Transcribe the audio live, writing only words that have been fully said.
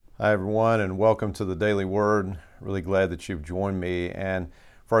Hi, everyone, and welcome to the Daily Word. Really glad that you've joined me. And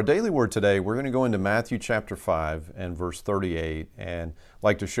for our Daily Word today, we're going to go into Matthew chapter 5 and verse 38. And I'd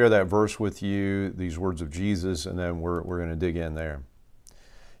like to share that verse with you, these words of Jesus, and then we're going to dig in there.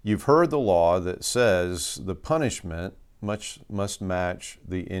 You've heard the law that says the punishment must match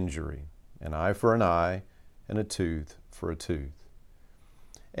the injury, an eye for an eye and a tooth for a tooth.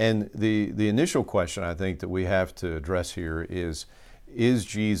 And the initial question I think that we have to address here is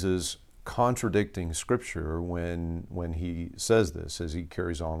Jesus contradicting Scripture when he says this, as he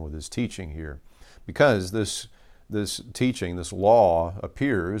carries on with his teaching here? Because this teaching, this law,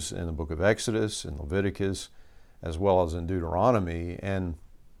 appears in the book of Exodus and Leviticus, as well as in Deuteronomy. And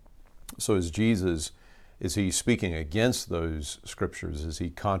so is he speaking against those Scriptures? Is he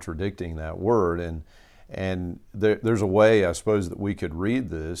contradicting that word? And there's a way, I suppose, that we could read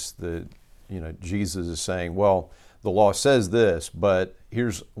this, that Jesus is saying, well, the law says this, but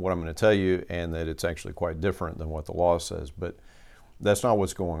here's what I'm going to tell you, and that it's actually quite different than what the law says. But that's not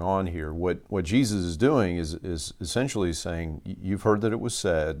what's going on here. What Jesus is doing is essentially saying, you've heard that it was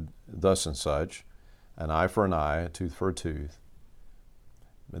said, thus and such, an eye for an eye, a tooth for a tooth.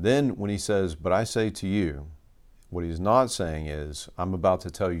 But then when he says, but I say to you, what he's not saying is, I'm about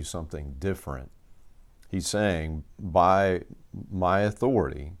to tell you something different. He's saying, by my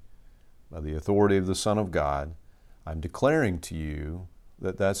authority, by the authority of the Son of God, I'm declaring to you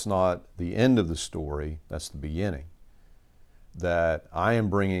that that's not the end of the story, that's the beginning. That I am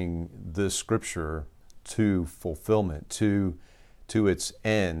bringing this Scripture to fulfillment, to its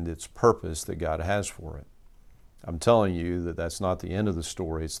end, its purpose that God has for it. I'm telling you that that's not the end of the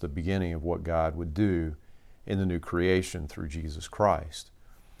story, it's the beginning of what God would do in the new creation through Jesus Christ.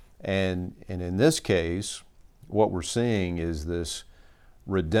 And in this case, what we're seeing is this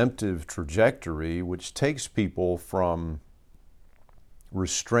redemptive trajectory which takes people from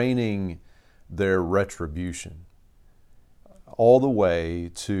restraining their retribution all the way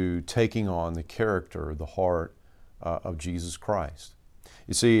to taking on the character, the heart of Jesus Christ.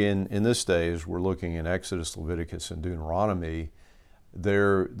 You see, in this day, as we're looking in Exodus, Leviticus, and Deuteronomy,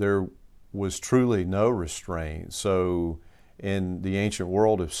 there was truly no restraint. So in the ancient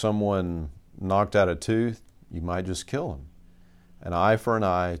world, if someone knocked out a tooth, you might just kill them. An eye for an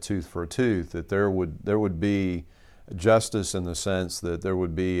eye, a tooth for a tooth, that there would be justice in the sense that there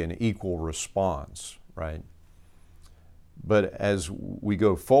would be an equal response, right? But as we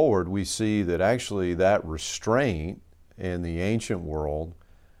go forward, we see that actually that restraint in the ancient world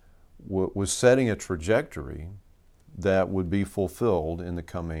was setting a trajectory that would be fulfilled in the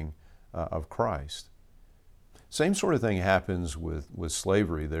coming of Christ. Same sort of thing happens with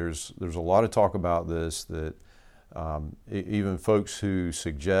slavery. There's a lot of talk about this, that even folks who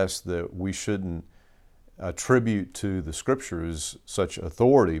suggest that we shouldn't attribute to the Scriptures such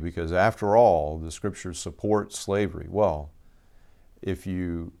authority because, after all, the Scriptures support slavery. Well, if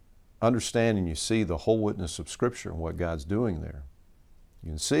you understand and you see the whole witness of Scripture and what God's doing there,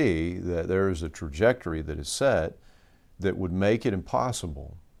 you can see that there is a trajectory that is set that would make it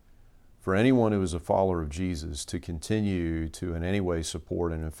impossible for anyone who is a follower of Jesus to continue to in any way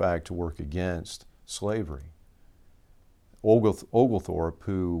support and, in fact, to work against slavery. Oglethorpe,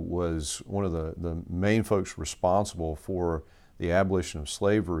 who was one of the main folks responsible for the abolition of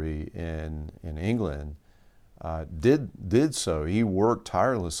slavery in England, did so. He worked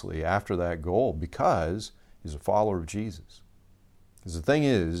tirelessly after that goal because he's a follower of Jesus. Because the thing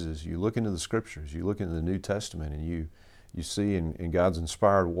is you look into the Scriptures, you look into the New Testament, and you see in God's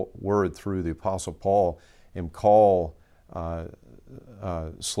inspired word through the Apostle Paul him call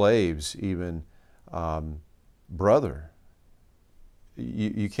slaves even brother.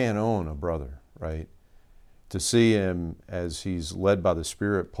 You can't own a brother, right? To see him as he's led by the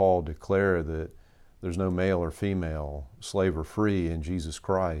Spirit, Paul declare that there's no male or female, slave or free in Jesus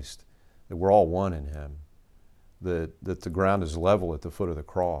Christ, that we're all one in Him, that the ground is level at the foot of the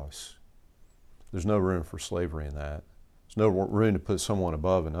cross. There's no room for slavery in that. There's no room to put someone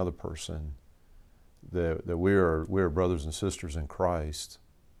above another person, that we are brothers and sisters in Christ.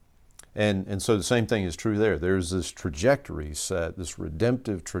 And so the same thing is true there. There's this trajectory set, this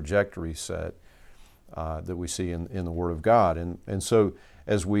redemptive trajectory set that we see in the Word of God. And so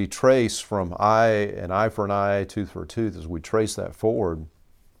as we trace from an eye for an eye, tooth for a tooth, as we trace that forward,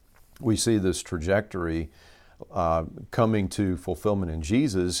 we see this trajectory coming to fulfillment in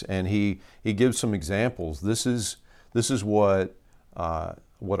Jesus. And he gives some examples. This is what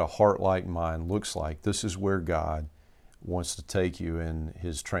a heart-like mind looks like. This is where God wants to take you in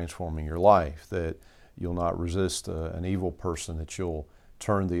His transforming your life, that you'll not resist an evil person, that you'll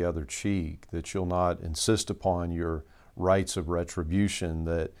turn the other cheek, that you'll not insist upon your rights of retribution,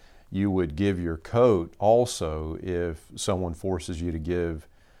 that you would give your coat also if someone forces you to give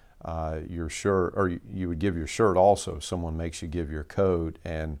your shirt, or you would give your shirt also if someone makes you give your coat,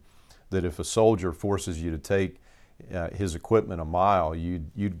 and that if a soldier forces you to take his equipment a mile,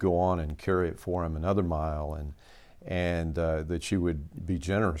 you'd go on and carry it for him another mile, and that you would be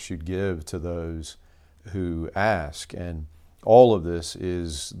generous, you'd give to those who ask. And all of this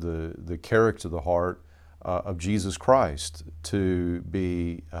is the character of the heart of Jesus Christ, to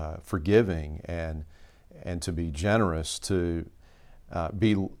be forgiving and to be generous, to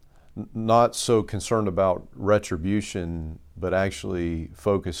be not so concerned about retribution, but actually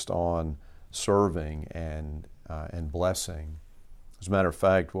focused on serving and blessing. As a matter of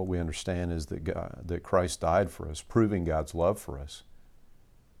fact, what we understand is that Christ died for us, proving God's love for us.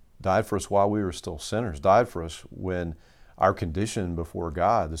 Died for us while we were still sinners. Died for us when our condition before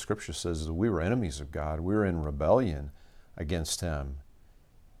God, the Scripture says, that we were enemies of God. We were in rebellion against Him.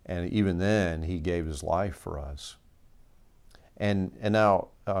 And even then, He gave His life for us. And now,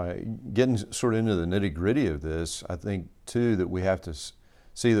 getting sort of into the nitty-gritty of this, I think, too, that we have to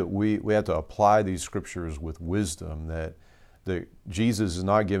see that we have to apply these Scriptures with wisdom, that Jesus is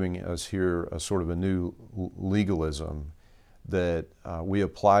not giving us here a sort of a new legalism, that we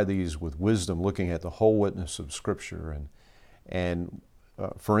apply these with wisdom, looking at the whole witness of Scripture. And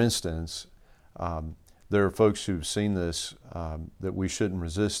for instance, there are folks who've seen this, that we shouldn't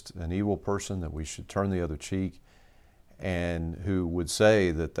resist an evil person, that we should turn the other cheek, and who would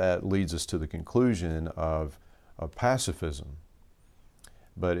say that leads us to the conclusion of pacifism.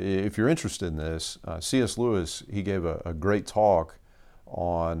 But if you're interested in this, C.S. Lewis, he gave a great talk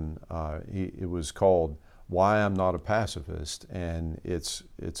on, it was called Why I'm Not a Pacifist, and it's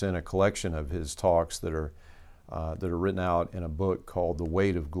in a collection of his talks that are written out in a book called The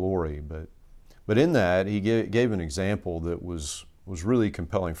Weight of Glory. But in that, he gave an example that was really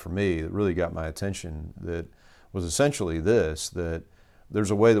compelling for me, that really got my attention, that was essentially this, that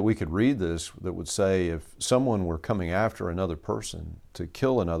there's a way that we could read this that would say, if someone were coming after another person to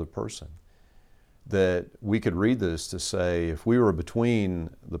kill another person, that we could read this to say, if we were between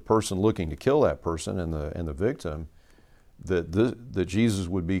the person looking to kill that person and the victim, that Jesus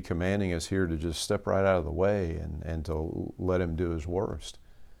would be commanding us here to just step right out of the way and to let Him do His worst.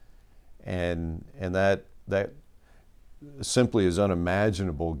 And that simply is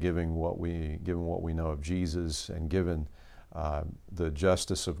unimaginable given what we know of Jesus, and given the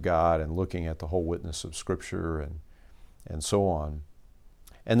justice of God, and looking at the whole witness of Scripture and so on.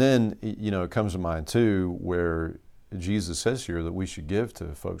 And then, it comes to mind too, where Jesus says here that we should give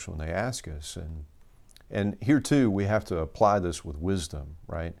to folks when they ask us. And here too, we have to apply this with wisdom,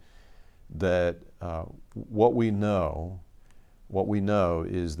 right? That what we know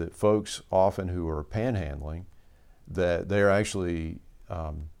is that folks often who are panhandling, that they're actually,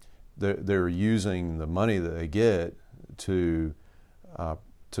 they're using the money that they get to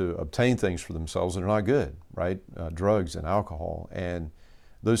obtain things for themselves that are not good, right? Drugs and alcohol, and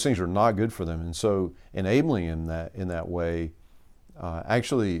those things are not good for them. And so enabling them in that way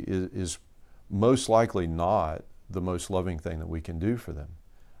actually is most likely not the most loving thing that we can do for them.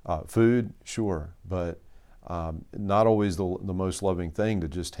 Food, sure, but not always the most loving thing to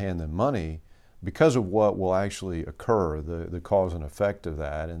just hand them money, because of what will actually occur, the cause and effect of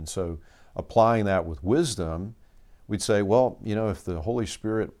that. And so applying that with wisdom, we'd say, well, if the Holy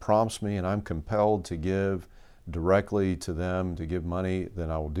Spirit prompts me and I'm compelled to give directly to them, to give money,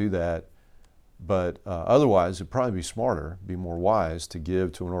 then I will do that. But otherwise, it'd probably be smarter, be more wise to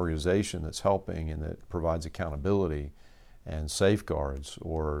give to an organization that's helping and that provides accountability and safeguards,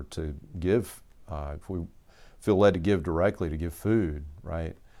 or to give, if we feel led to give directly, to give food,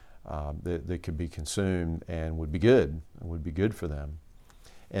 right? That could be consumed and would be good for them.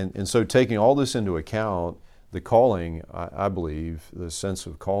 And so taking all this into account, the calling, I believe, the sense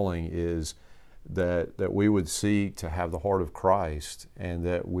of calling is that we would seek to have the heart of Christ, and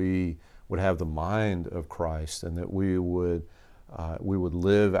that we would have the mind of Christ, and that we would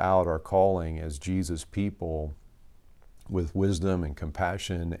live out our calling as Jesus' people with wisdom and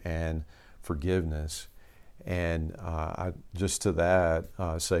compassion and forgiveness. And I just to that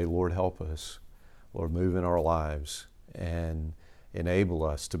say, Lord, help us. Lord, move in our lives and enable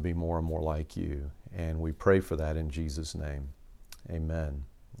us to be more and more like You. And we pray for that in Jesus' name. Amen.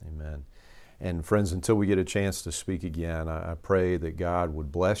 Amen. And friends, until we get a chance to speak again, I pray that God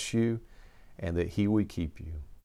would bless you and that He would keep you.